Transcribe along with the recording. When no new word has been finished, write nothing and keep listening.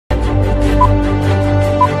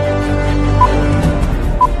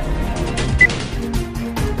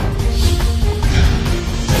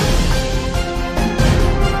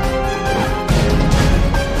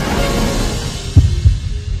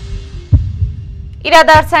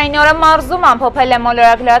Իրադարձային օրը մարզում ամփոփել է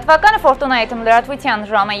Մոլորակ լրատվականը, Fortuna-ի լրատվության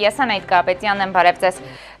ժամը ես Անահիտ Կարապետյանն եմ, բարև ձեզ։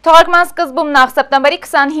 Թողարկման սկզբում նախ սեպտեմբերի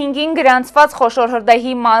 25-ին գրանցված խոշոր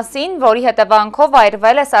հրդեհի մասին, որի հետևանքով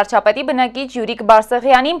այրվել է սարչապետի բնակիչ Յուրիկ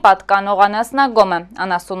Բարսեղյանին պատկանող անասնագոմը,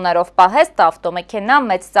 անասուններով պահեստ, ավտոմեքենա,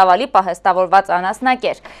 մեծ ծավալի պահեստավորված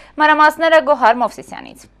անասնակեր։ Մանրամասները Գոհար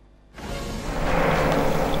Մովսիսյանից։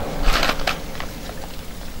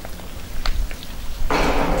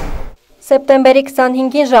 Սեպտեմբերի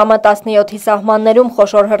 25-ին ժամը 17-ի սահմաններում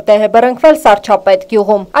խոշոր հրդեհ է բռնկվել Սարչապետ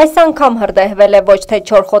գյուղում։ Այս անգամ հրդեհվել է ոչ թե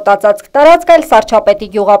 4 խոտածածկ տարածք, այլ Սարչապետի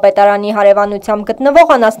գյուղապետարանի հարևանությամբ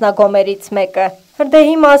գտնվող անասնագոմերից մեկը։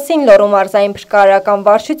 Հրդեհի մասին Լոռու մարզային փրկարարական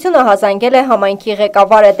վարչությունը հազանգել է համայնքի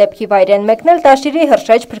ղեկավարը դեպքի վայր են մեկնել Տաշիրի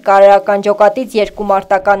Հրշեջ փրկարարական ջոկատից 2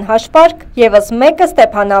 մարտական հաշվարկ, ևս մեկը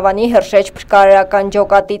Ստեփանավանի Հրշեջ փրկարարական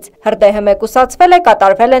ջոկատից։ Հրդեհը մեկուսացվել է,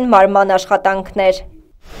 կատարվել են մարման աշխատանքներ։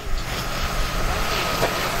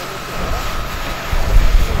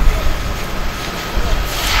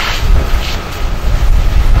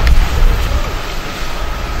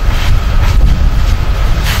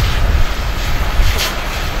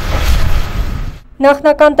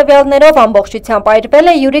 Նախնական տվյալներով ամբողջությամբ այրվել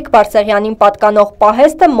է Յուրիկ Բարսեղյանին պատկանող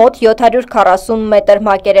պահեստը մոտ 740 մետր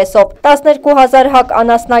մակերեսով, 12,000 հակ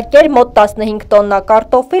անասնակեր, մոտ 15 տոննա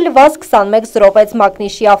կարտոֆիլ, վազ 21 զրովեց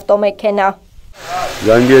մագնիշի ավտոմեքենա։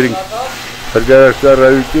 Զանգերին փրկարարական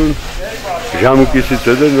ծառայություն, ժամուկիսից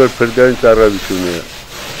հետո որ փրկարարական ծառայություն է,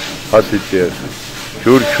 հասից է,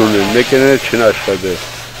 ջուր չունեն, մեքենաները չեն աշխատել,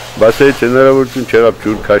 բասայից հնարավորություն չեղավ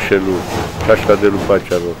ջուր քաշելու, չաշխատելու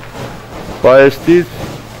պատճառով։ Պահեստից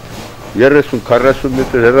 30-40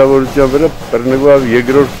 մետր հեռավորության վրա բռնկվավ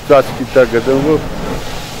երկրորդ ծածկի տակ գտնվող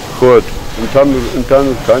խոտ,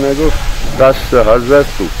 ընդհանուր քանակով 10,000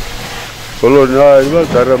 տուփ, բոլորն այրված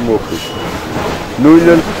դառավ մոխիր։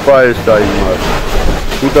 Նույնը պահեստային մարդ,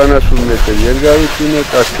 80 մետր երկարությունը,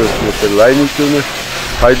 14 մետր լայնությունը,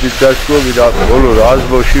 հայդի ծածկով իր բոլոր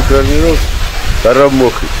ազգով շիֆերներով դառավ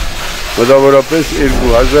մոխիր, մոտավորապես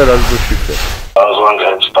 2000 ազգով շիֆեր։ Ազգանք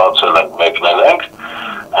հենց ստացել ենք, մեկնել ենք,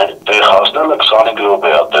 տեղ հասնել է 25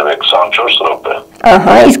 րոպե, տեղ է 24 րոպե։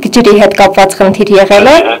 Ահա, իսկ ջրի հետ կապված խնդիր եղել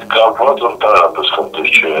է։ Հետ կապված ընդհանրապես խնդիր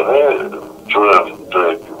չի եղել, ջուրը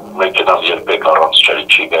մեքենան երբեք առանց ջրի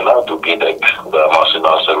չի գնա, դուք գիտեք դրա մասին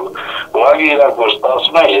ասելու։ Ուղղակի իրանք որ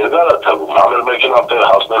ստացվում են երկար է թվում, ամեն մեքենան տեղ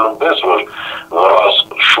հասնելու պես, որ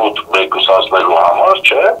շուտ մեկուսացնելու համար,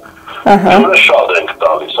 չէ։ Ջուրը շատ ենք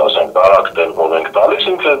տալիս, ասենք տարակ տեմպով ենք տալիս,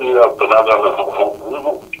 ինքը իրար բնականը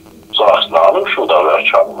ծախսնանում շուտ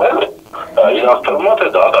ավերջանում էլ է, իրանք թվում է թե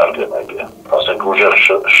դադարկ է մեկ է, ասենք ուժեղ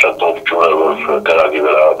շտով ջուրը, որ գրագի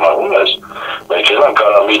վրա մաղում ես, մեքենան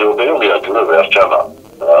կարա մի րոպեում իր ջուրը վերջանա,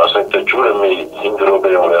 ասենք թե ջուրը մի 5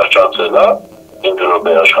 րոպեում վերջացել է, 5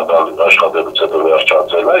 րոպե աշխատելուց հետո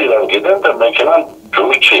վերջացել է, իրանք գիտեն թե մեքենան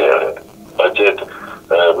ջուր չի եղել, բայց այդ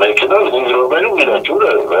մեքենան 5 րոպեում իր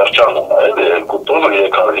ջուրը վերջանում է, էլ 2 տոննա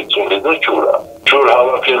 350 լիտր ջուր է։ Ջուր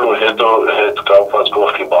հավաքելու հետո հետ կապված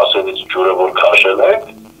կողքի բասենից ջուրը որ քաշել ենք,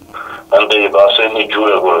 ընդդի բասենի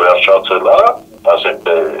ջուրը որ վերջացել է, ասենք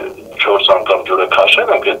 4 անգամ ջուրը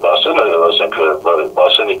քաշել ենք, այդ բասենը, ասենք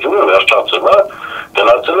բասենի ջուրը վերջացել է,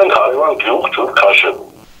 գնացել ենք հարևան գյուղ ջուր քաշելու։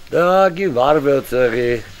 Դագի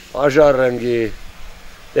վարվեցեղի, աժարենգի,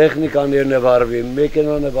 տեխնիկաներն է վարվի,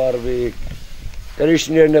 մեքենան է վարվի,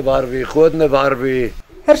 կրիշներն է վարվի, խոտն է վարվի։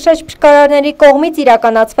 Հրշեջ փրկարարների կողմից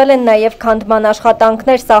իրականացվել են նաև քանդման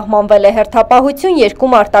աշխատանքներ, սահմանվել է հերթապահություն 2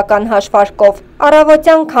 մարտական հաշվարկով։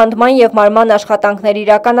 Առավոտյան քանդման և մարման աշխատանքներ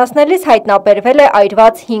իրականացնելիս հայտնաբերվել է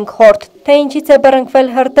այրված 5 խորթ, թե ինչից է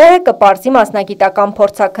բռնկվել հրդեհը կպարզի մասնագիտական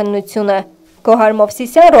փորձաքննությունը։ Գոհար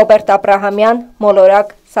Մովսիսյան, Ռոբերտ Աբրահամյան,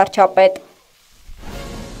 Մոլորակ, Սարչապետ։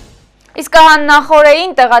 Իսկ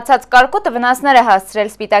նախօրեին տեղացած կարկուտը վնասներ է հասցրել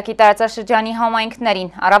Սպիտակի տարածաշրջանի համայնքներին,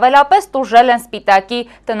 առավելապես տուժել են Սպիտակի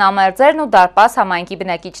տնամերձերն ու դարպաս համայնքի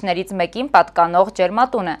բնակիչներից մեկին պատկանող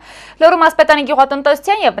ջերմատունը։ Լոռու մարզպետանի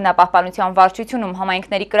գյուղատնտեսության և բնապահպանության վարչությունում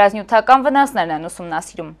համայնքների կրածնյութական վնասներն են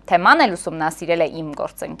ուսումնասիրում, թեման էլ ուսումնասիրել է իմ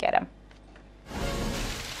գործընկերը։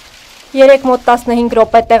 3 մոտ 15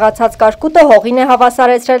 րոպե տեղացած կարկուտը հողին է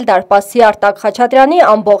հավասարեցրել դարպասի Արտակ Խաչատրյանի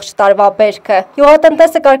ամբողջ տարվա բերքը։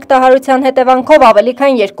 Գյուղատնտեսը կարկտահարության հետևանքով ավելի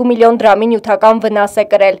քան 2 միլիոն դրամի նյութական վնաս է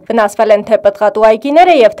կրել։ Վնասվել են թե պտղատու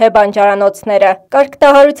այգիները և թե բանջարանոցները։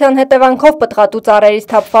 Կարկտահարության հետևանքով պտղատու ծառերից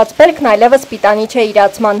թափված բերքն այլևս պիտանի չէ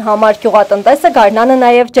իրացման համար։ Գյուղատնտեսը գարնանը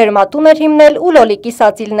նաև ջերմատուն էր հիմնել ու լոլիկի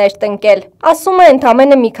սածիլներ տնկել։ Ասում է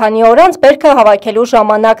ընդամենը մի քանի օր անց բերքը հավաքելու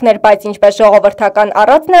ժամանակն էր, բայց ինչպես ժողովրդական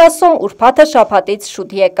առածն է ասում, ուրբաթը շաբաթից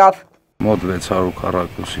շուտ եկավ։ Մոտ 600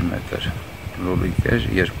 քառակուսի մետր լոլիկ էր,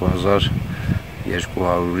 2000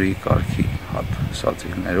 200-ի կարգի հատ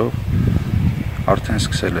սածիկներով արդեն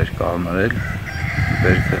սկսել էր կարմրել,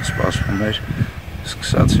 բերքը սպասվում էր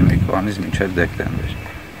սկսած հիմիկվանից մինչև դեկտեմբեր։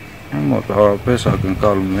 Մոտ հարաբես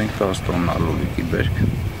ակնկալում ենք 10 տոննա լոլիկի բերք,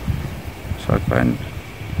 սակայն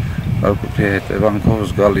արկուտի հետևանքով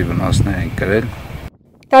զգալի վնասներ են կրել։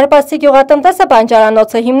 Դարպասի գյուղատնտեսը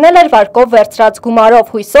բանջարանոցը հիմնել էր վարկով վերցրած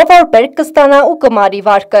գումարով, հույսով, որ բերք կստանա ու կմարի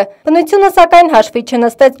վարկը։ Բնությունը սակայն հաշվի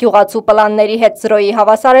չնստեց գյուղացու պլանների հետ զրոյի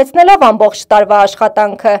հավասարեցնելով ամբողջ տարվա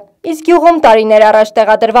աշխատանքը։ Իսկ գյուղում տարիներ առաջ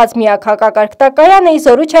տեղադրված միակ հակակարգտակայանը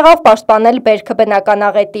իզորու չեղավ պաշտպանել բերքը բնական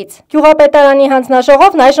աղետից։ Գյուղապետարանի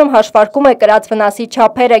հանձնաժողովն այժմ հաշվարկում է կրած վնասի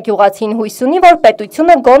չափերը, գյուղացին հույս ունի, որ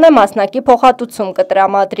պետությունը գոնե մասնակի փոխհատուցում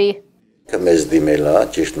կտրամադրի։ Մեզ դիմել է,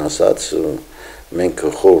 ճիշտն ասած, մենք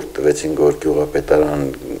խորհուրդ տվեցինք, որ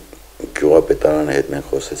գյուղապետարանի հետ մենք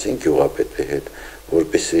խոսեցինք, գյուղապետի հետ,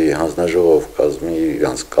 որպեսզի հանձնաժողով կազմի,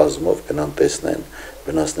 իրանց կազմով գնան տեսնեն,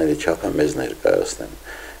 վնասների չափը մեզ ներկայացնեն։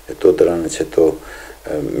 Հետո դրանից հետո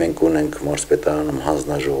մենք ունենք մարզպետարանում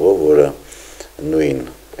հանձնաժողով, որը նույն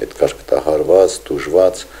այդ կարգտահարված,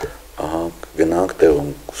 տուժված, գնանք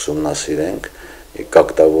տեղում ուսումնասիրենք,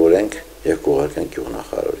 կակտավորենք և կուղարկենք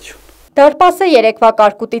գյուղնախարարություն։ Դարպասը երեկվա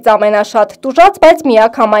կարկուտից ամենաշատ տուժած, բայց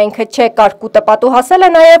միակ համայնքը չէ, կարկուտը պատուհասել է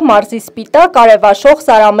նաև մարզի Սպիտակ, Արևաշող,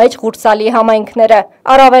 Սարամեջ, Ղուրսալի համայնքները։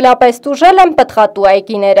 Առավելապես տուժել են պտղատու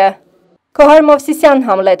այգիները։ Քոհար Մովսիսյան,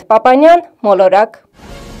 Համլետ Պապանյան, Մոլորակ։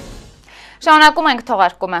 Շարունակում ենք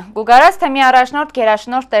թողարկումը։ Գուգարած թեմի առաջնորդ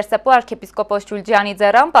գերաշնորհ Տեր-Սեփու arczepiskopos Ջուլջյանի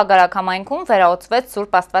ձեռամբ Ագարակ համայնքում վերահոսվեց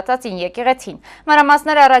Սուրբ Աստվածածին եկեղեցին։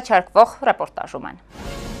 Մանրամասները առաջարկվող ռեպորտաժում են։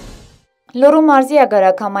 Լոռու մարզի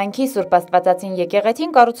Ագարակ համայնքի Սուրբ Աստվածածին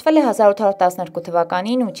եկեղեցին կառուցվել է 1812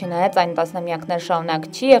 թվականին ու չնայած այն տասնամյակներ շարունակ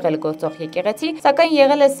չի եղել գործող եկեղեցի, սակայն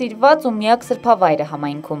եղել է սիրված ու միակ սրբավայրը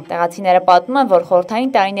համայնքում։ Տեղացիները պատմում են, որ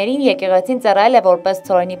խորհրդային տարիներին եկեղեցին ծառայել է որպես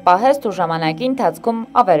ցորենի պահեստ ու ժամանակի ընթացքում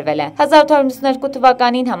ավերվել է։ 1892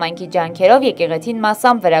 թվականին համայնքի ջանքերով եկեղեցին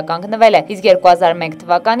մասամբ վերականգնվել է, իսկ 2001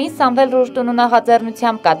 թվականին Սամվել Ռուժտունու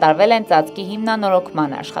նախաձեռնությամբ կատարվել են ծածկի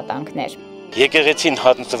հիմնանորոգման աշխատանքներ։ Եկեղեցին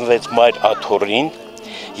հանձնվեց Մայր Աթոռին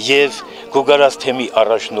և Գուգարած թեմի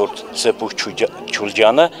առաջնորդ Սեփու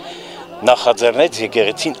Ջուլջյանը նախաձեռնեց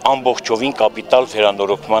եկեղեցին ամբողջովին կապիտալ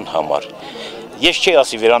վերանորոգման համար։ Ես չի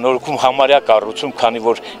ասի վերանորոգում համարյա կառուցում, քանի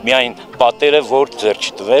որ միայն պատերը որ ձեռք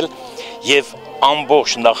չտվել և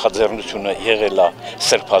ամբողջ նախաձեռնությունը եղել է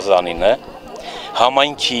Սրբազանինը,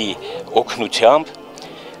 համայնքի օգնությամբ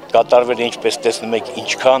կատարվել է, ինչպես տեսնում եք,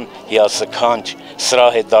 ինչքան հիասքանչ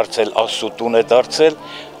սրահ է դարձել, Աստծո է դարձել,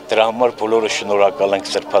 դրա համար բոլորը շնորհակալ ենք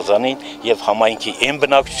Սրբազանին եւ համայնքի այն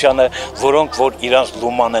բնակչությանը, որոնք որ իրանց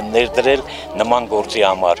լուման են ներդրել նման գործի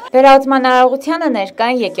համար։ Վերահսկման արարողությանը ներկա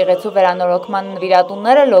են եկեղեցու վերանորոգման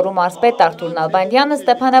նվիրատուները Լոռու մարզպետ Արթուր Նալբանդյանը,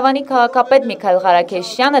 Ստեփանավանի քաղաքապետ Միքայել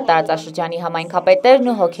Ղարաքեշյանը, տարածաշրջանի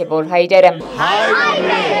համայնքապետերն ու հոգևոր հայրերը։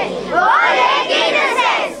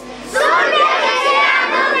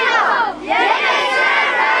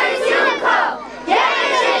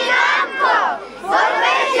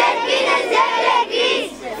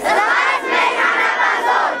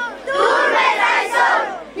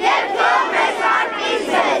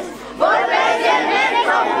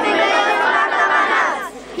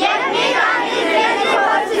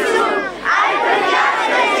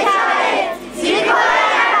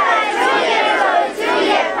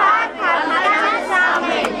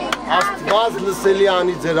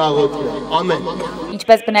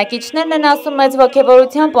 Ինչպես բնակիչներն են ասում, մեծ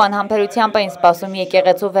ոգևորությամբ ու անհամբերությամբ էին սպասում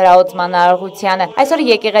եկեղեցու վերահսկման արարողությանը։ Այսօր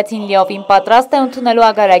եկեղեցին լիովին պատրաստ է ընդունելու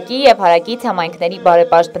Ագարակի եւ հարակից համայնքների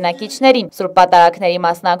բարեպաշտ բնակիչներին, սուրբ պատարագների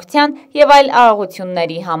մասնակցության եւ այլ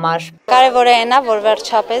արարողությունների համար։ Կարևոր է նա, որ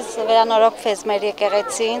վերջապես վերանորոգվեց մեր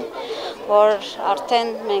եկեղեցին, որ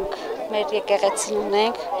արդեն մենք մեր եկեղեցին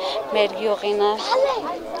ունենք, մեր գյուղինը,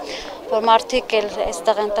 որ մարդիկ էլ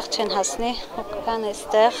այստեղ այնտեղ չեն հասնի, կան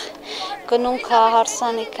այստեղ, գնունքա,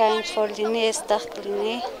 հարսանիքա, ինչ որ լինի, այստեղ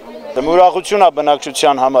կլինի։ Ուրախություն է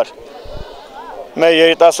բնակչության համար։ Մեր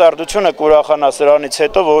երիտասարդությունը կուրախանա սրանից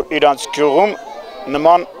հետո, որ իրանց գյուղում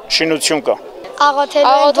նման շինություն կա։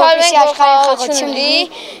 Աղոթել են, որ խաղաղություն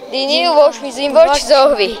լինի ու ոչ մի զինվոր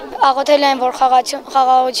չզոհվի։ Աղոթել են, որ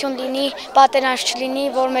խաղաղություն լինի, պատերազմ չլինի,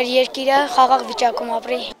 որ մեր երկիրը խաղաղ վիճակում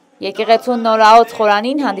ապրի։ Եկեղեցու նորաոց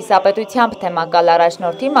խորանին հանդիսապետությամբ թեմակալ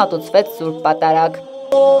առաջնորդի մատուցվեց Սուրբ Պատարագ։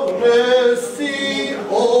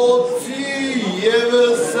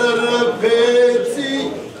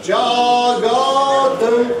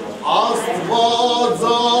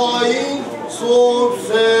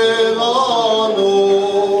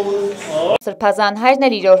 Սուրբ Սրբազան հայրն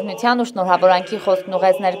էր իր օրհնության ու շնորհավորանքի խոսքն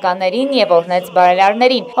ուղղեց ներկաներին եւ օրհնեց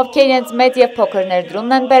բարելարներին, ովքեր իրենց մեծ եւ փոքր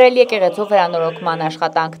ներդրումն են բերել եկեղեցու վերանորոգման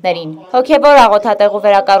աշխատանքներին։ Հոգևոր աղոթատեղու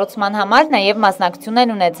վերակառուցման համար նաեւ մասնակցություն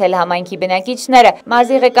են ունեցել համայնքի բնակիչները։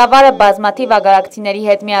 Մարզի ղեկավարը բազմաթիվ ագարակցիների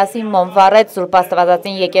հետ միասին մոմ վառեց Սուրբ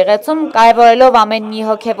Աստվածածին եկեղեցում, կարևորելով ամեն մի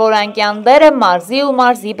հոգևոր անկյան դերը մարզի ու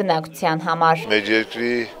մարզի բնակչության համար։ Մեր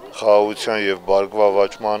երկրի խաղաղության եւ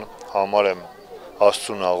բարգավաճման համար եմ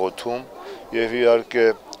Աստծուն աղոթում եւ իհարկե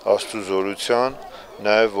Աստծո զորության,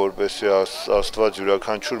 նաեւ որպեսզի Աստված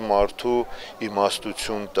յուրաքանչյուր մարդու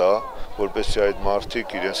իմաստություն տա, որպեսզի այդ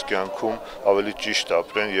մարդիկ իրենց կյանքում ավելի ճիշտ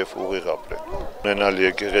ապրեն եւ ուղիղ ապրեն։ Ունենալ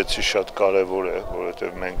եկեղեցի շատ կարեւոր է,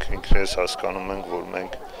 որովհետեւ մենք ինքներս հասկանում ենք, որ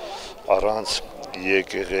մենք առանց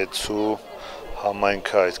եկեղեցու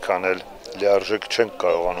համայնքը այդքան էլ լիարժեք չենք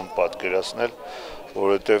կարողանում պատկերացնել,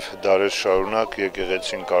 որովհետև դարեր շարունակ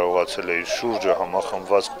եկեղեցին կարողացել է իր շուրջը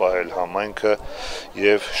համախմբված պահել համայնքը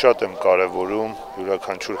եւ շատ եմ կարեւորում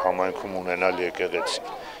յուրաքանչյուր համայնքում ունենալ եկեղեցի։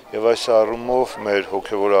 Եվ այս առումով մեր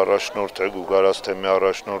հոգևոր առաջնորդը, Գուգարասթեմի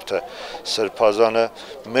առաջնորդը Սրբազանը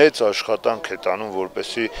մեծ աշխատանք է տանում,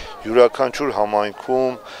 որպեսզի յուրաքանչյուր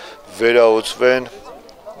համայնքում վերահսկվեն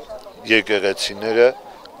եկեղեցիները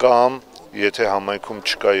կամ եթե համայնքում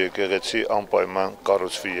չկա եկեղեցի, անպայման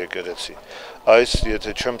կառուցվի եկեղեցի։ Այս,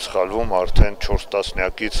 եթե չեմ սխալվում, արդեն 4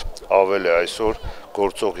 տասնյակից ավել է այսօր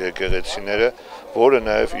գործող եկեղեցիները, որը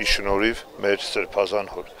նաև ի շնորհիվ մեր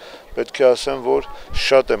Սրբազան հոր։ Պետք է ասեմ, որ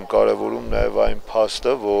շատ եմ կարևորում նաև այն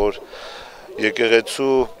փաստը, որ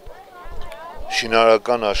եկեղեցու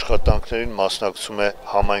շինարարական աշխատանքներին մասնակցում է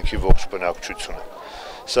համայնքի ողջ բնակչությունը։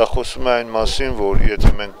 Սա խոսում է այն մասին, որ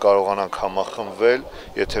եթե մենք կարողանանք համախմբվել,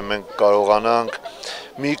 եթե մենք կարողանանք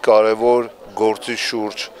մի կարևոր գործի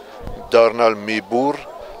շուրջ դառնալ մի բուռ,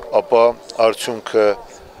 ապա արդյունքը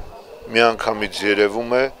միանգամից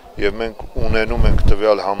երևում է եւ մենք ունենում ենք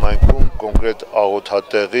տվյալ համայնքում կոնկրետ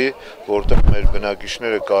աղոթատեղի, որտեղ մեր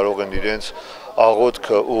բնակիչները կարող են իրենց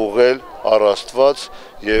աղոթքը ուղղել առ Աստված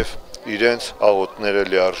եւ իրենց աղոթները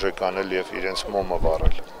լիարժեք անել եւ իրենց մոմը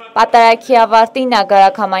վառել։ Պատարագի ավարտին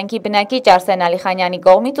ագարակ համայնքի բնակիչ Արսեն Ալիխանյանի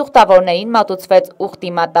կողմից ուխտավորներին մատուցվեց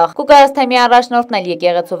ուխտի մատաղ։ Գուգարասթեմի առաջնորդն էլ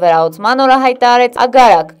եկեղեցու վերահսկման օրը հայտարարեց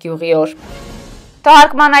ագարակ գյուղի օր։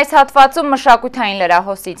 Թողարկման այս հատվածում մշակութային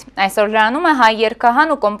լրահոսից։ Այսօր լրանում է հայ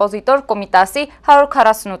երգահան ու կոմպոզիտոր Կոմիտասի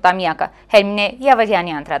 148-ամյակը։ Հերմինե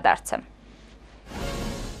Յավարյանի անդրադարձը։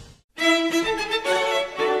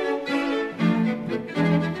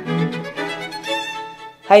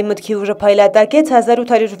 Հայ մտքի ուժը փայլատակեց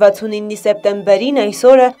 1869-ի սեպտեմբերին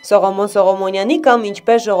այսօրը Սողոմոն Սողոմոնյանի կամ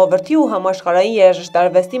ինչպես ժողովրդի ու համաշխարհային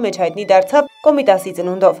երաժշտարվեստի մեջ հայտնի դարձավ Կոմիտասի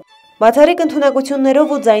ծնունդով։ Բացառիկ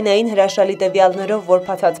ընդունակություններով ու ձայնային հրաշալի տվյալներով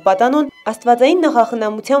որփացած պատանուն աստվածային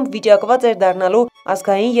նախախնամությամբ վիճակված էր դառնալու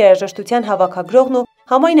ազգային երաժշտության հավաքագրողն ու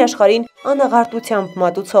համայն աշխարհին անաղարտությամբ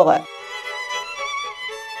մատուցողը։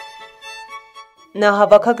 Նա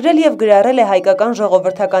հավաքագրել եւ գրառել է հայկական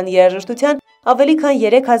ժողովրդական երաժշտության ավելի քան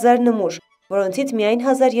 3000 նմուշ, որոնցից միայն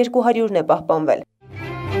 1200-ն է պահպանվել։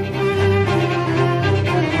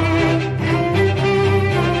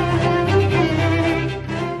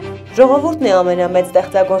 Ժողովուրդն է ամենամեծ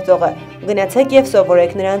ստեղծագործողը, գնացեք եւ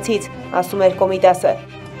սովորեք նրանցից, ասում էր Կոմիտասը։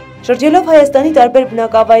 Շրջելով Հայաստանի տարբեր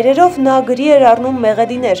բնակավայրերով նա գրի էր առնում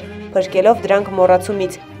մեղեդիներ, փրկելով դրանք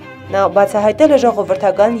մոռացումից։ Նա բացահայտել է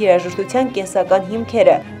ժողովրդական երաժշտության կենսական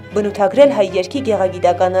հիմքերը, բնութագրել հայ երգի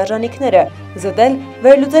գեղագիտական արժանինքները, զտել,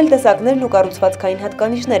 վերլուծել տեսակներն ու կառուցվածքային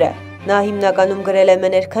հատկանիշները։ Նա հիմնականում գրել է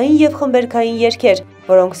մեներքային եւ խմբերքային երգեր,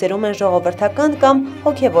 որոնք սերում են ժողովրդական կամ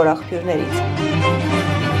հոգեվոր աղբյուրներից։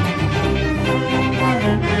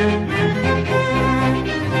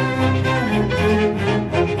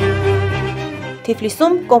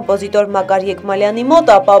 Թիֆլիսում կոմպոզիտոր Մակար Եկմալյանի մոտ,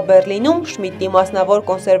 ապա Բերլինում, Շմիդտի մասնավոր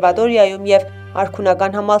կոնսերվատորիայում եւ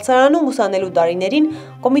Արքունական համալսարանում ուսանելու տարիներին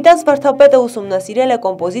Կոմիտաս վարդապետը ուսումնասիրել է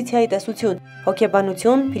կոմպոզիցիայի տեսություն,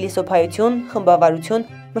 հոգեբանություն, փիլիսոփայություն, խմբավարություն,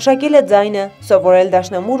 մշակել է ձայնը, սովորել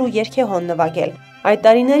դաշնամուր ու երգեհոն նվագել։ Այդ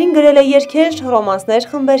տարիներին գրել է երգեր, ռոմանսներ,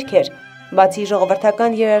 խմբերգեր։ Բացի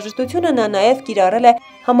ժողովրդական երաժշտությունը նա նաև կիրառել է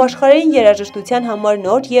համաշխարհային երաժշտության համար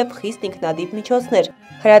նոր եւ խիստ ինքնատիպ միջոցներ։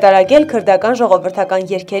 Հրատարակել քրդական ժողովրդական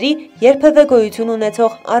երգերի երբևէ գոյություն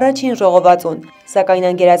ունեցող առաջին ժողովածուն, սակայն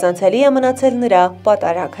անգերազանցելի է մնացել նրա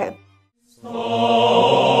պատարագը։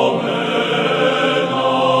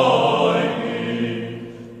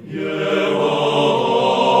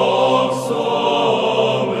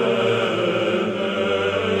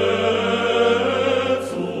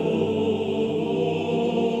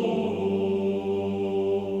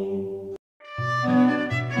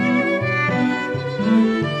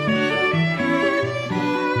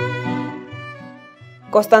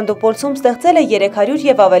 Կոստանդնուպոլսում ստեղծել է 300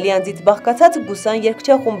 և ավելի անձից բաղկացած գուսան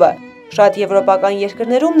երգչախումբը։ Շատ եվրոպական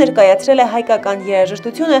երկրներում ներկայացրել է հայկական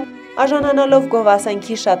երաժշտությունը, արժանանալով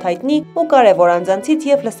գովասանքի շատ հայտնի ու կարևոր անձանցից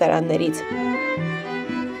և լսարաններից։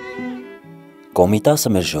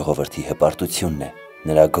 Կոմիտասը մեր ժողովրդի հպարտությունն է,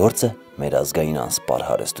 նրա գործը մեր ազգային անսպար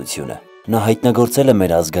հարստությունը։ Նա հայտնագործել է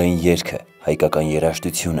մեր ազգային երգը, հայկական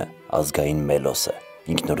երաժշտությունը, ազգային մելոսը,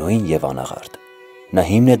 ինքնուրույն և անաղարտ։ Նա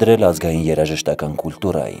հիմն է դրել ազգային երաժշտական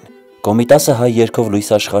կուլտուրային։ Կոմիտասը հայ երգով լույս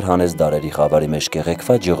աշխարհ հանեց դարերի խավարի մեջ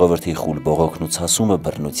կեղեքված ժողովրդի խուլ բողոքն ու ցասումը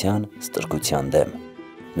բռնության, ստրկության դեմ։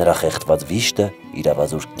 Նրա խեղդված վիշտը,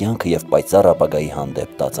 իրավազուրկ կյանքը և պայծառ ապագայի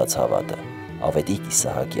հանդեպ տածած հավատը։ Ավետիք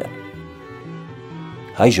Իսահակյան։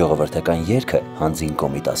 Հայ ժողովրդական երգը հանձին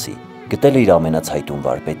Կոմիտասի գտել է իր ամենացայտուն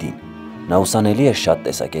վարպետին։ Նա ուսանելի է շատ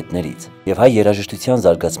տեսակետներից, և հայ երաժշտության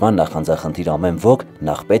զարգացման նախանձախնդիր ամեն ոք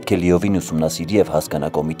նախ պետք է լիովին ուսումնասիրի և հասկանա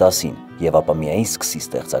Կոմիտասին, և ապա միայն սկսի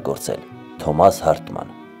ստեղծագործել։ Թոմաս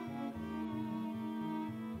Հարտման։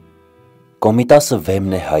 Կոմիտասը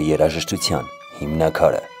վեմն է հայ երաժշտության,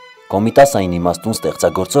 հիմնաքարը։ Կոմիտաս այն իմաստուն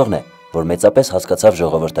ստեղծագործողն է, որ մեծապես հասկացավ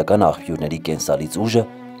ժողովրդական աղբյուրների կենսալից ուժը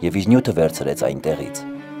և իր նյութը վերցրեց այնտեղից։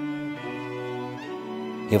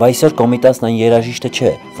 Եվ այսօր Կոմիտասն այն երաժիշտը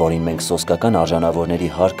չէ, որին մենք սոսկական արժանավորների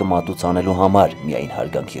հարկը մատուցանելու համար միայն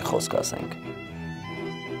հարգանքի խոսք ասենք։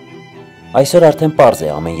 Այսօր արդեն պարզ է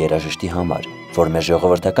ամեն երաժշտի համար, որ մեր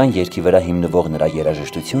ժողովրդական երգի վրա հիմնվող նրա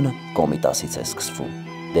երաժշտությունը Կոմիտասից է սկսվում։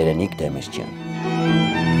 Դերենիկ Դեմիրճյան։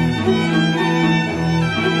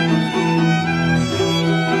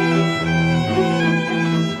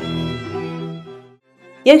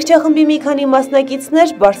 Երգչախմբի մի քանի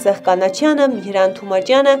մասնակիցներ Բարսեղ Կանաչյանը, Միրան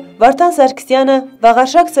Թումաճյանը, Վարդան Սարգսյանը,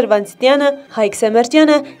 Վաղարշակ Սրվանցիտյանը, Հայկ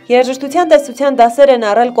Սեմերճյանը երաժշտության տեսության դասեր են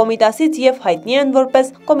առել Կոմիտասից և հայտնի են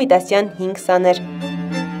որպես կոմիտասյան 5 սաներ։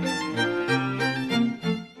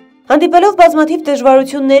 Հանդիպելով բազմաթիվ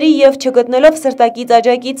դժվարությունների և չգտնելով սրտակից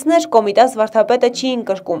աջակիցներ, Կոմիտաս վարդապետը չի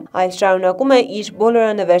ընկրկում, այլ շարունակում է իր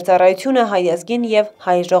բոլորանվեր ծառայությունը հայ ազգին և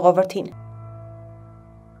հայ ժողովրդին։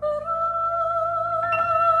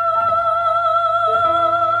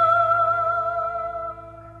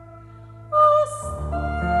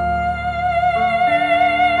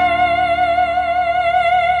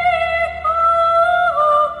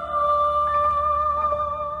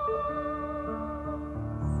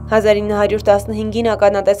 «1915-ին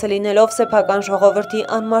ականատեսը լինելով սեփական ժողովրդի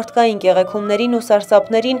անմարդկային կեղեքումներին ու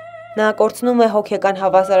սարսափներին, նա կորցնում է հոգեկան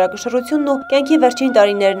հավասարակշռությունն ու կյանքի վերջին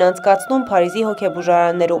տարիներն անցկացնում Փարիզի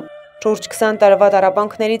հոգեբուժարաններում։ Շուրջ 20 տարվա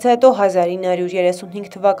տառապանքներից հետո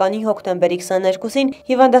 1935 թվականի հոկտեմբերի 22-ին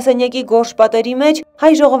հիվանդասենյակի գորշ պատերի մեջ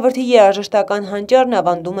հայ ժողովրդի երաժշտական հանճարն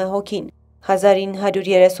ավանդում է հոգին։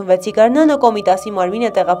 1936-ի գարնանը Կոմիտասի մարմինը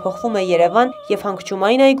տեղափոխվում է Երևան և հանգչում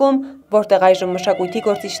այն այգում, որտեղ այժմ մշակույթի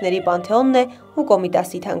գործիչների պանթեոնն է ու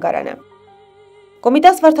Կոմիտասի թանգարանը։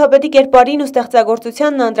 Կոմիտաս վարդապետի կերպարին ու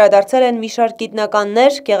ստեղծագործությանն անդրադարձել են մի շարք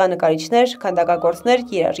գիտնականներ, գեղանկարիչներ, քանդակագործներ,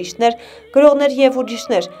 երաժիշտներ, գրողներ և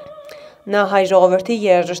ուրիշներ։ Նա հայ ժողովրդի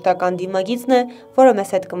երաժշտական դիմագիծն է, որը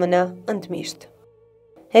մեզ հետ կմնա ընդմիշտ։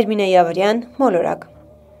 Հերմինե Յավրյան, Մոլորակ։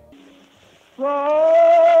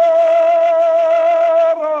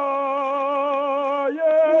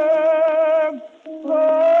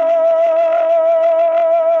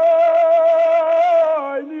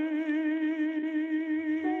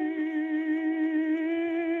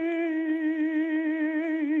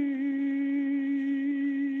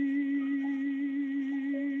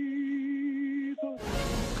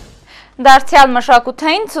 Դարձյալ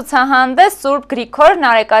մշակութային ցուցահանդես Սուրբ Գրիգոր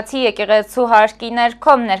Նարեկացի եկեղեցու հարկի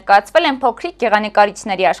ներքո ներկայացվել են փոքրիկ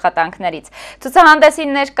գեղանկարիչների աշխատանքներից։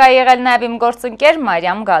 Ցուցահանդեսին ներկա եղել նաև իմ գործընկեր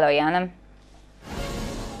Մարիամ Գալոյանը։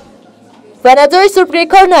 Վանաձորի Սուրբ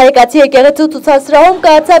Գրիգոր Նարեկացի եկեղեցու ցուցասրահում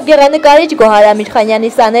կայացավ գեղանկարիչ Գոհար Ամիրխանյանի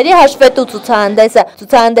սաների հաշվետու ցուցահանդեսը։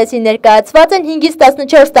 Ցուցահանդեսին ներկայացված են 5-ից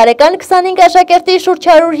 14 տարեկան 25 աշակերտի շուրջ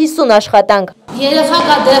 150 աշխատանք։ Երեխա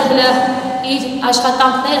կա դեռ իր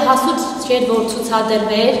աշխատանքներ հասուց չէր, որ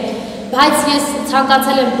ցուցադրվեր, բայց ես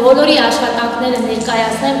ցանկացել եմ բոլորի աշխատանքները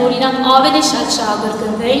ներկայացնել, որ իրան ավելի շատ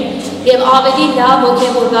շահագրգռվեին և ավելի լավ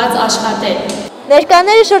ոգևորված աշխատեն։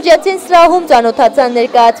 Ներկաները շրջեցին սրահում, ծանոթացան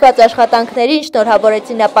ներկայացված աշխատանքներին,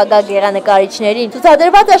 շնորհավորեցին ապագա գեղանկարիչներին։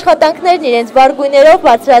 Ցուցադրված աշխատանքներն իրենց վառ գույներով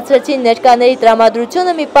բարձրացրեցին ներկաների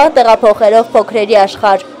տրամադրությունը մի պահ տեղափոխելով փոքրերի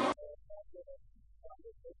աշխարհ։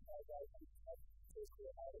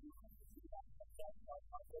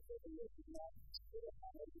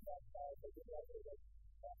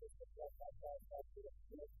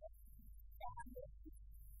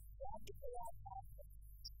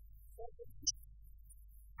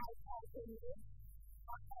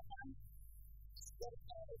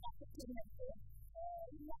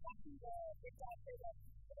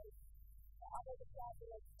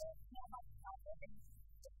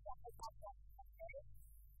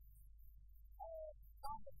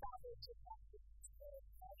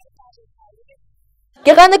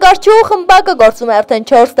 Գեղանկարչուհու խմբակը գործում է արդեն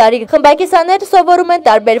 4 տարի։ Խմբակի սաները սովորում են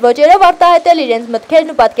տարբեր ոճերով արտահայտել իրենց մտքերն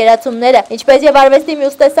ու պատկերացումները, ինչպես եւ արվեստի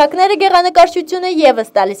մյուս տեսակները, գեղանկարչությունը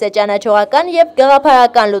եւս տալիս է ճանաչողական եւ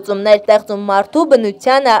գաղափարական լուծումներ, ստեղծում մարդու,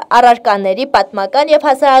 բնության, առարկաների, պատմական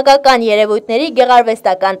եւ հասարակական երևույթների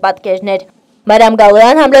գեղարվեստական պատկերներ։ Մարիամ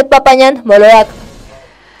Գալոյան, Համլետ Պապանյան, Մոլորակ։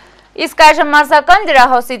 Իսկ այժմ մարզական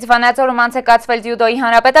դրահոսից Վանաձորում անցկացվել ձյուդոյի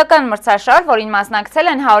հանրապետական մրցաշար, որին մասնակցել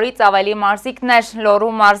են 100-ից ավելի մարզիկներ։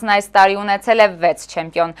 Լոռու մարզն այս տարի ունեցել է 6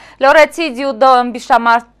 չեմպիոն։ Լոռեցի ձյուդո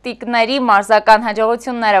ըմբիշամարտիկների մարզական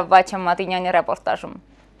հաջողությունները Վաչե Մատինյանի ռեպորտաժում։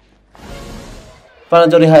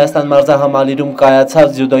 Վանաձորի Հայաստան մարզահամալիրում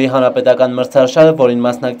կայացավ ձյուդոյի հանրապետական մրցաշարը, որին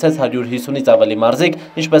մասնակցեց 150-ից ավելի մարզիկ,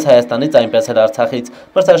 ինչպես Հայաստանից, այնպես էլ Արցախից։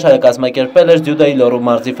 Մրցաշարը կազմակերպել էր ձյուդոյի Լոռու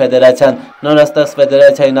մարզի ֆեդերացիան։ Նորաստեղծ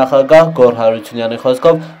ֆեդերացիայի նախագահ Գոռ Հարությունյանի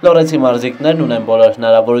խոսքով լոռեցի մարզիկներն ունեն բոլոր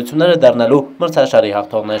հնարավորությունները դառնալու մրցաշարի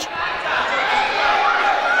հաղթողներ։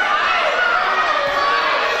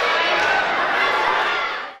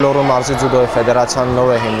 Լոռու մարզի ձյուդոյի ֆեդերացիան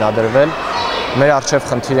նոր է հիմնադրվել։ Մեր առջև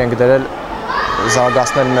խնդիր ենք դրել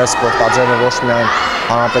զարգացնել մեր սպորտաձևը ոչ միայն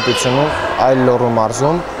հանրապետությունում, այլ Լոռու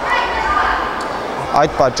մարզում։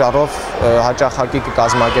 Այդ պատճառով հաճախակի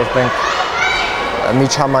կկազմակերպենք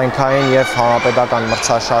միջհամայնքային եւ հանրապետական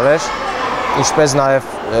մրցաշարեր, ինչպես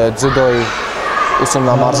նաեւ ձյուդոյի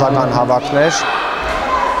ուսումնամարզական հավաքներ,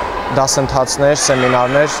 դասընթացներ,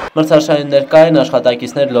 սեմինարներ։ Մրցաշարին ներկա են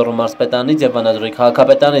աշխատակիցներ Լոռու մարզպետանից եւ Վանաձորի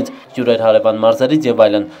քաղաքապետանից, հյուրեր հարևան մարզերից եւ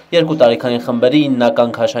այլն։ 2 տարիքային խմբերի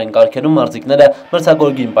 9-ական քաշային կարգերում մարզիկները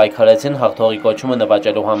մրցակորգին պայքարեցին հաղթողի կոչումը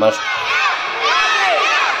նվաճելու համար։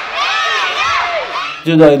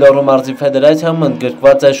 Ձյուդոյի Լոռու մարզի ֆեդերացիայում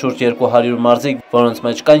ընդգրկված է շուրջ 200 մարզիկ, որոնց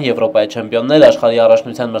մեջ կան Եվրոպայի չեմպիոններ, աշխարհի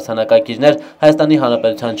առաջնության մրցանակակիրներ, Հայաստանի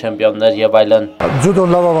Հանրապետության չեմպիոններ եւ այլն։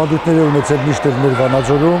 Ձյուդոն լավ ավանդույթներ է ունեցել միշտ մեր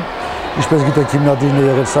Վանաձորում, ինչպես գիտեք հիմնադիրն է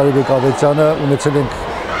եղել Սարիբեկ Ավետյանը, ունեցել ենք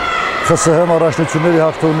ԽՍՀՄ առաջնությունների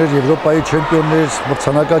հաղթողներ, Եվրոպայի չեմպիոններ,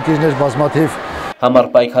 մրցանակակիրներ բազմաթիվ։ Համառ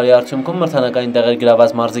պայքարի արդյունքում մրցանակային տեղեր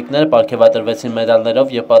գրաված մարզիկները պարգևատրվեցին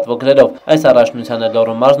մեդալներով եւ պատվոգրերով։ Այս առաջնությանը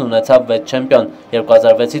Լոռու մարզն ունեցավ 6 չեմպիոն։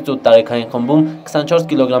 2006-ից 8 տարեկային խմբում 24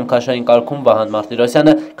 կիլոգրամ քաշային կարգում Վահան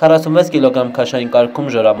Մարտիրոսյանը, 46 կիլոգրամ քաշային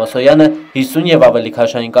կարգում Ժոր Ամոսոյանը, 50 եւ ավելի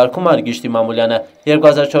քաշային կարգում Արգիշտի Մամուլյանը։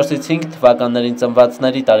 2004-ից 5 թվականներին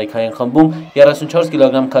ծնվածների տարիքային խմբում 34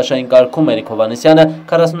 կիլոգրամ քաշային կարգում Էրիկ Հովանեսյանը,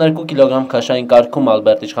 42 կիլոգրամ քաշային կարգում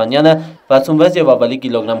Ալբերտ Իշխանյանը, 66 եւ ավելի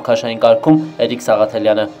կիլոգրամ քաշային կարգում Էրիկ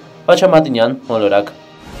Սաղաթելյանը։ Վաչե Մատինյան, Մոլորակ։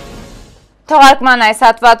 Թողարկման այս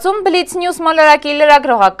հատվածում Բլից Նյուս Մոլորակի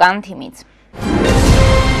լրագրողական թիմից։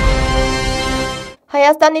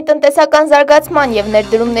 Հայաստանի տնտեսական զարգացման եւ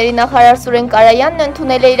ներդրումների նախարար Սուրեն Կարայանն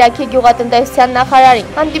ընդունել է Իրաքի գյուղատնտեսության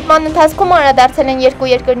նախարարին։ Հանդիպման ընթացքում անդրադարձել են երկու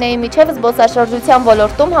երկրների միջև զբոսաշրջության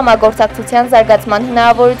ոլորտում համագործակցության զարգացման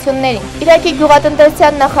հնարավորություններին։ Իրաքի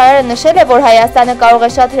գյուղատնտեսության նախարարը նշել է, որ Հայաստանը կարող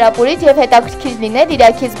է շատ հրապուրիչ եւ հետաքրքիր լինել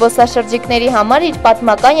Իրաքի զբոսաշրջիկների համար իր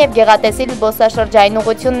պատմական եւ գեղատեսիլ զբոսաշրջային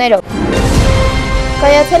ուղղություններով։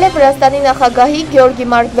 Կայացել է Վրաստանի նախագահի Գեորգի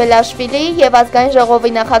Մարգվելաշվիլիի եւ ազգային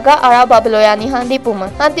ժողովի նախագահ Արա Բաբլոյանի հանդիպումը։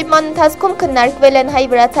 Հանդիպման ընթացքում քննարկվել են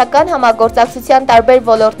հայ-վրացական համագործակցության տարբեր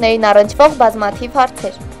ոլորտներին առնչվող բազմաթիվ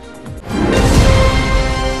հարցեր։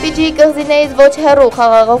 Ֆիջիի կղզիներից ոչ հեռու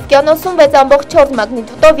Խաղաղ օվկիանոսում 6.4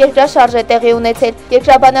 մագնիտուդով երկրաշարժ է տեղի ունեցել։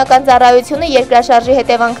 Երկրաբանական ծառայությունը երկրաշարժի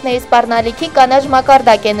հետևանքների սպառնալիքի կանաչ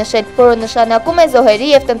մակարդակ է նշել, որը նշանակում է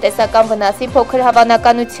զոհերի եւ տնտեսական վնասի փոքր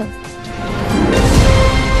հավանականություն։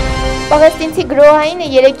 Պաղեստինցի գրոհայինը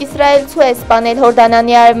 3 իսրայելցու է սպանել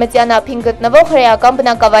Հորդանանի արևմտյան ափին գտնվող հրեական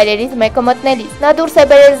բնակավայրերից մեկը մտնելիս։ Նա դուրս է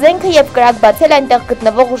բերել զենքը եւ կրակ բացել այնտեղ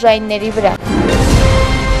գտնվող ուժայինների վրա։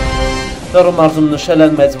 Լոռու մարզում նշել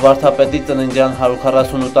են մեծ վարդապետի ծննդյան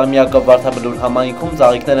 148-ամյակը Վարդաբլուր համայնքում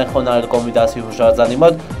ծաղիկներ են խոնարհել Կոմիտասի հուշարձանի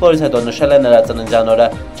մոտ, որից հետո նշել են նրա ծննդյան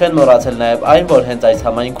օրը։ Չեն մոռացել նաև այն, որ հենց այս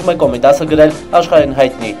համայնքում է Կոմիտասը գրել աշխարհին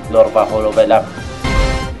հայտնի Լոռվա հորովելը։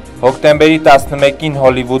 Հոկտեմբերի 11-ին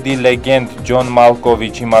Հոլիվուդի լեգենդ Ջոն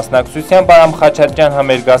Մալկովիչի մասնակցությամբ Արամ Խաչատրյան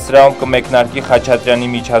համերգասրահում կմեկնարկի Խաչատրյանի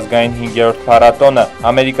միջազգային 5-րդ փառատոնը։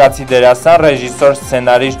 Ամերիկացի դերասան, ռեժիսոր,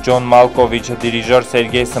 սցենարիստ Ջոն Մալկովիչը դիրիժոր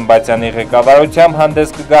Սերգեյ Սմբատյանի ղեկավարությամբ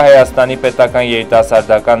հանդես կգա Հայաստանի պետական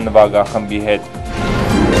երիտասարդական նվագախմբի հետ։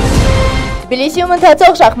 Թբիլիսիում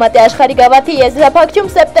ընթացող շախմատի աշխարհի գավաթի եզրափակում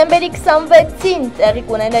սեպտեմբերի 26-ին տեղի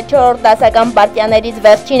կունենա 4-րդ դասական պարտիաներից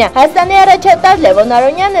վերջինը։ Հայաստանի առաջատար Լևոն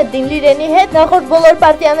Արոնյանը Դին Լիրենի հետ նախորդ բոլոր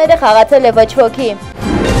պարտիաները խաղացել է ոչ ոքի։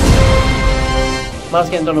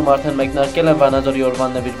 Մարզկենտրոնում արդեն մեկնարկել են Վանաձորի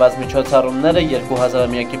օրվան նվիրված միջոցառումները,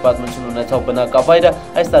 2000-ամյակի պատմություն ունեցող բնակավայրը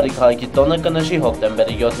այս տարի քաղաքի տոնը կնշի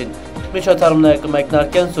հոկտեմբերի 7-ին։ Միջոցառումները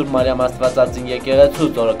կմեկնարկեն Սուրբ Մարիամ Աստվածածին եկեղեցու,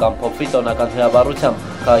 որը կամփոփվի տոնական հրավառությամբ։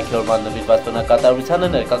 Քաղաքի օրվան նվիրված տոնակատարությանը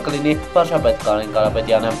ներկա կլինի վարչապետ Կարեն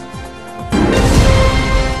Կարապետյանը։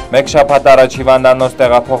 Մեկ շաբաթ առաջ հիվանդանոց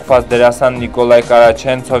տեղափոխված դերասան Նիկոլայ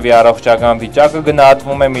Կարաչենցովի առողջական վիճակը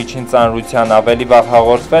գնահատվում է միջին ծանրության, ավելի վաղ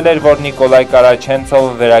հաղորդվել էր, որ Նիկոլայ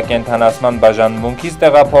Կարաչենցովը վերակենդանացման բաժանմունքից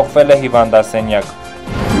տեղափոխվել է հիվանդասենյակ։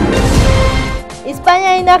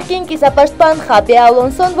 Իսպանիայի նախկին կիսապաշտպան Խաբի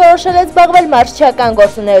Ալոնսոն որոշել է զբաղվել մարզչական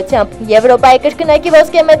գործունեությամբ։ Եվրոպայի կրկնակի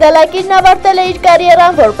ոսկե մեդալակիրն ավարտել է իր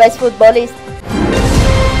կարիերան որպես ֆուտբոլիստ։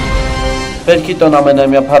 Վերքի տոն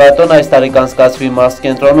ամենամյա փառատոնը այս տարի կանցկացվի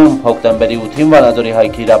մարզկենտրոնում, հոկտեմբերի 8-ին Վանաձորի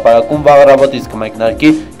հայքի հրապարակում վաղառավոտից կմեկնարկի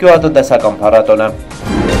գյուղատնտեսական փառատոնը։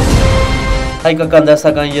 Հայկական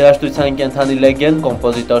դասական երաժշտության կենթանի լեգենդ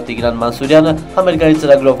կոմպոզիտոր Տիգրան Մանսուրյանը համերգային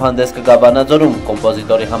ծրագրով հանդես կգա Վանաձորում։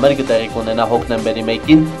 Կոմպոզիտորի համերգը տեղի կունենա հոկտեմբերի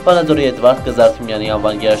 1-ին Վանաձորի Էդվարդ Կզարթիմյանի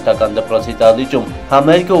անվան երաժշտական դպրոցի դահլիճում։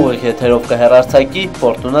 Համերգը ուղիղ եթերով կհեռարձակի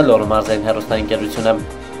Fortuna լորամարզային հեռուստաընկերությունը։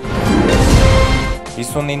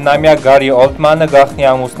 59-ամյա Գարի Օլտմանը գաղտնի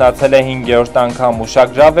ամուսնացել է 5-րդ անգամ։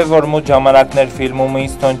 Ուշագրավ է, որ մութ ժամանակներ ֆիլմում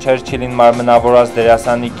Ուինսթոն Չերչիլին մարմնավորած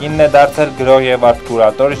դերասանի կինն է դարձել գրող եւ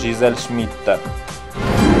արտ-կուրատոր Ժիզել Շմիդտը։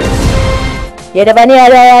 Երևանի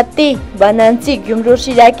Արարատի, Բանանցի, Գյումրու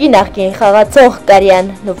Շիրակի նախկին խաղացող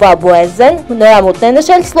Կարյան Նվաբուեզեն նորամուտն է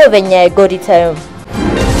նշել Սլովենիայի Գորիցայում։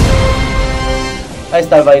 Այս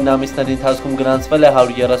տարվա 9 ամիսների ընթացքում գրանցվել է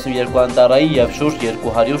 132 անտառայի և շուրջ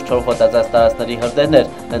 200 չորխոտածած տարածքների հրդեհներ,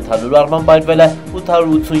 ընդհանուր առմամբ այրվել է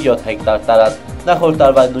 887 հեկտար տարածք։ Նախորդ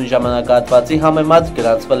տարվա նույն ժամանակահատվածի համեմատ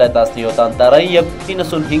գրանցվել է 17 անտառայի և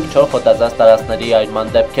 95 չորխոտածած տարածքների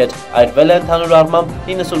այրման դեպքեր, այրվել է ընդհանուր առմամբ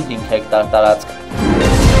 95 հեկտար տարածք։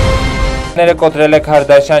 Ները կոտրել է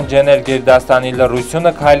Քարդաշյան Ջեներ Գերդաստանի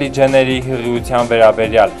լռությունը Քայլի Ջեների հղիության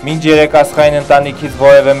վերաբերյալ։ Մինչ երեկասխային ընտանիքից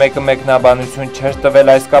որևէ մեկը մեկնաբանություն չէր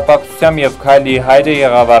տվել այս կապակցությամբ և Քայլիի հայրը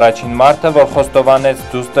եղավ առաջին մարդը, որ խոստովանեց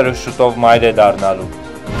դուստրը շուտով մայր է դառնալու։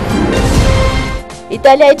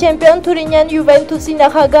 Իտալիայի չեմպիոն Թուրինյան Յուվենտուսի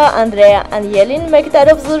նախագահ Անդրեա Անիելին մեկ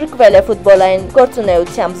տարով զրկվել է ֆուտբոլային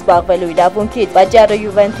գործունեությամբ զբաղվելու իրավունքից։ Պատճառը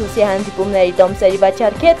Յուվենտուսի հանդիպումների տոմսերի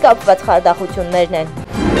վաճառքի հետ կապված խարդախություններն են։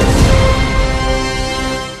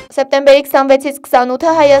 Սեպտեմբերի 26-ից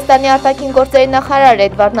 28-ը Հայաստանի արտաքին գործերի նախարար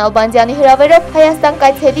Էդվարդ Նալբանդյանի հրավերով Հայաստան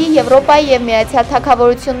կայցելի Եվրոպայի և Միացյալ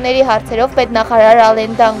Թագավորությունների հարցերով պետնախարար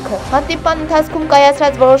Ալեն Դանքը։ Հանդիպման ընթացքում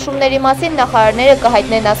կայացրած որոշումների մասին նախարարները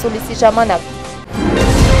կհայտնեն ասուլիսի ժամանակ։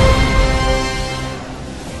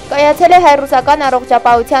 Կայացել է հայ-ռուսական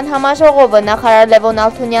առողջապահության համաժողովը, նախարար Լևոն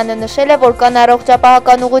Ալթունյանը նշել է, որ կան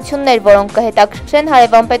առողջապահական ուղղություններ, որոնք կհետաքրքրեն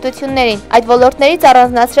հարևան պետություններին։ Այդ ոլորտներից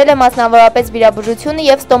առանձնացրել է մասնավորապես վիրաբուժությունը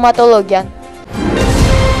և ստոմատոլոգիան։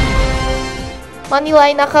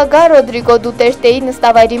 Մանիլայի նախագահ Ռոդրիգո Դուտերտեի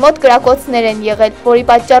նստավայրի մոտ կրակոցներ են եղել, որի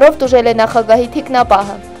պատճառով տուժել է նախագահի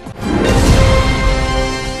թիկնապահը։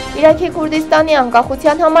 Իրաքի Քուրդիստանի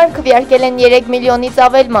անկախության համար քվեարկել են 3 միլիոնից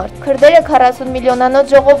ավել մարդ։ Քրդերը 40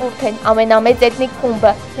 միլիոնանոց ժողովուրդ են, ամենամեծ էթնիկ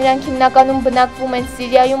խումբը։ Նրանք հիմնականում բնակվում են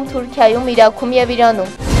Սիրիայում, Թուրքիայում, Իրաքում և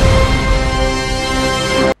Իրանում։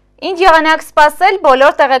 Ինչ եղանակ սպասել,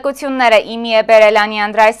 բոլոր տեղեկությունները իմի է բերել Անի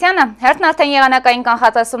Անդրասյանը, հերթն արդեն եղանակային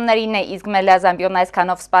կանխատեսումներին է, իսկ մեր լազամբյուրն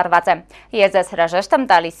այսքանով սպառված է։ Ես ձեզ հրաժեշտ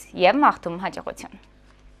եմ տալիս և մաղթում հաջողություն։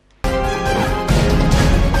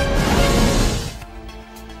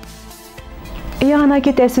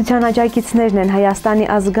 Եղանակի տեսության աջակիցներն են Հայաստանի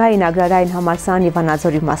ազգային agrarային համալսարանի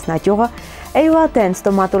Վանաձորի մասնաճյուղը, Էյուատեն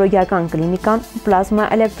ստոմատոլոգիական կլինիկան,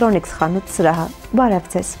 Պլազմա էլեկտրոնիկս խանութ սրահը։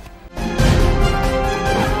 Բարև ձեզ։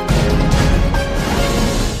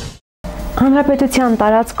 Հանրապետության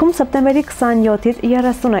տարածքում սեպտեմբերի 27-ից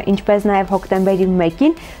 30-ը, ինչպես նաև հոկտեմբերի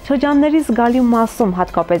 1-ին շրջանների զգալի մասում,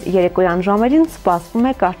 հատկապես երեկոյան ժամերին սպասվում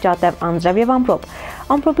է կարճատև անձրև և ամպրոպ։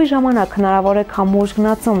 Ամպրոպի ժամանակ հնարավոր է քամուշ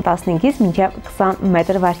գնացում 15-ից մինչև 20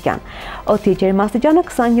 մետր վայրկյան։ Օդի ջերմաստիճանը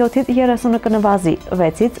 27-ից 30-ը կնվազի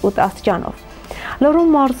 6-ից 8 աստիճանով։ Լոռու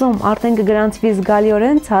մարզում արդեն կգրանցվի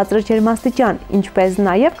զգալիորեն ցածր ջերմաստիճան, ինչպես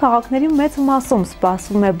նաև քաղաքների մեծ մասում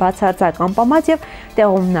սպասվում է բացարձակ անպամած և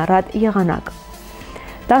տեղումնառատ եղանակ։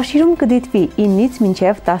 Տաշիրում կդիտվի 9-ից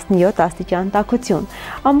մինչև 17 աստիճան տաքություն։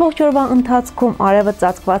 Ամբողջ օրվա ընթացքում արևը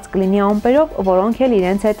ծածկված կլինի ամպերով, որոնք էլ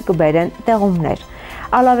իրենց հետ կբերեն տեղումներ։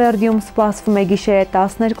 Ալավերդիում սպասվում է գիշերը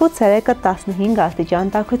 12, ցերեկը 15 աստիճան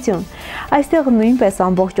տաքություն։ Այստեղ նույնպես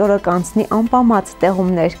ամբողջ օրը կանցնի անպամած,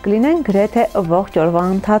 տեղումներ կլինեն գրեթե ողջ օրվա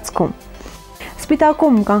ընթացքում։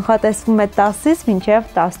 Սպիտակում կանխատեսվում է 10-ից մինչև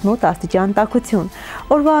 18 աստիճան տաքություն։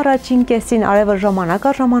 Օրվա առաջին կեսին արևը ժամանակ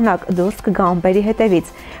առ ժամանակ դուրս կգա ամպերի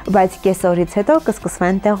հետևից, բայց կեսօրից հետո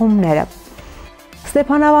կսկսվեն տեղումները։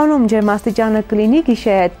 Ստեփանավանում ջերմաստիճանը կլինի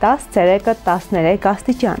գիշերը 10, ցերեկը 13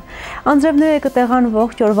 աստիճան։ Անձրևները կտեղան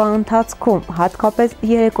ողջ օրվա ընթացքում, հատկապես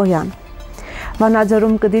երեկոյան։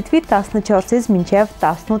 Վանաձորում կդիտվի 14-ից մինչև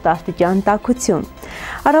 18 աստիճան տաքություն։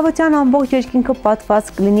 Առավոտյան ամբողջ երկինքը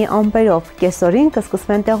պատված կլինի ամպերով, կեսօրին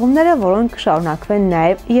կսկսվեն տեղումները, որոնք կշարունակվեն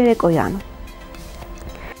նաև երեկոյան։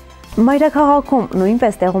 Մայրաքաղաքում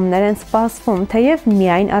նույնպես տեղումներ են սպասվում, թեև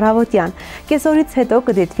միայն առավոտյան, կեսօրից հետո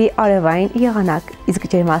կդիտվի արևային եղանակ, իսկ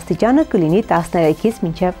ջերմաստիճանը կլինի 13-ից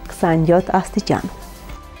մինչև 27 աստիճան։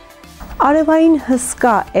 Արևային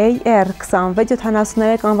հսկա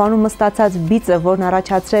AR2673 անվանումը ստացած բիծը, որն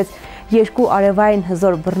առաջացրեց երկու արևային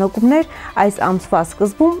հզոր բռնկումներ, այս ամսվա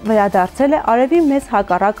սկզբում վերադարձել է արևի մեզ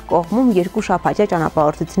հակառակ կողմում երկու շաբաթյա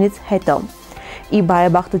ճանապարհորդությունից հետո։ Ի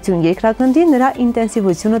բարեբախտություն երկրագնդի նրա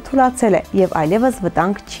ինտենսիվությունը թուլացել է եւ այլևս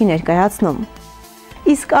վտանգ չի ներկայացնում։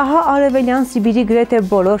 Իսկ ահա արևելյան Սիբիրի գրեթե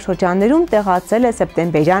բոլոր շրջաններում տեղացել է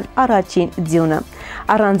սեպտեմբերյան առաջին ձյունը։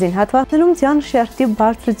 Առանձին հատվածներում ձյան շերտի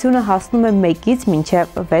բարձրությունը հասնում է 1-ից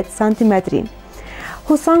մինչև 6 սանտիմետրի։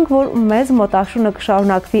 Հուսանք, որ մեզ մոտաշունը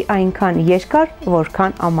կշարունակվի այնքան երկար,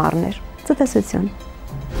 որքան ամառն էր։ Ցտեսություն։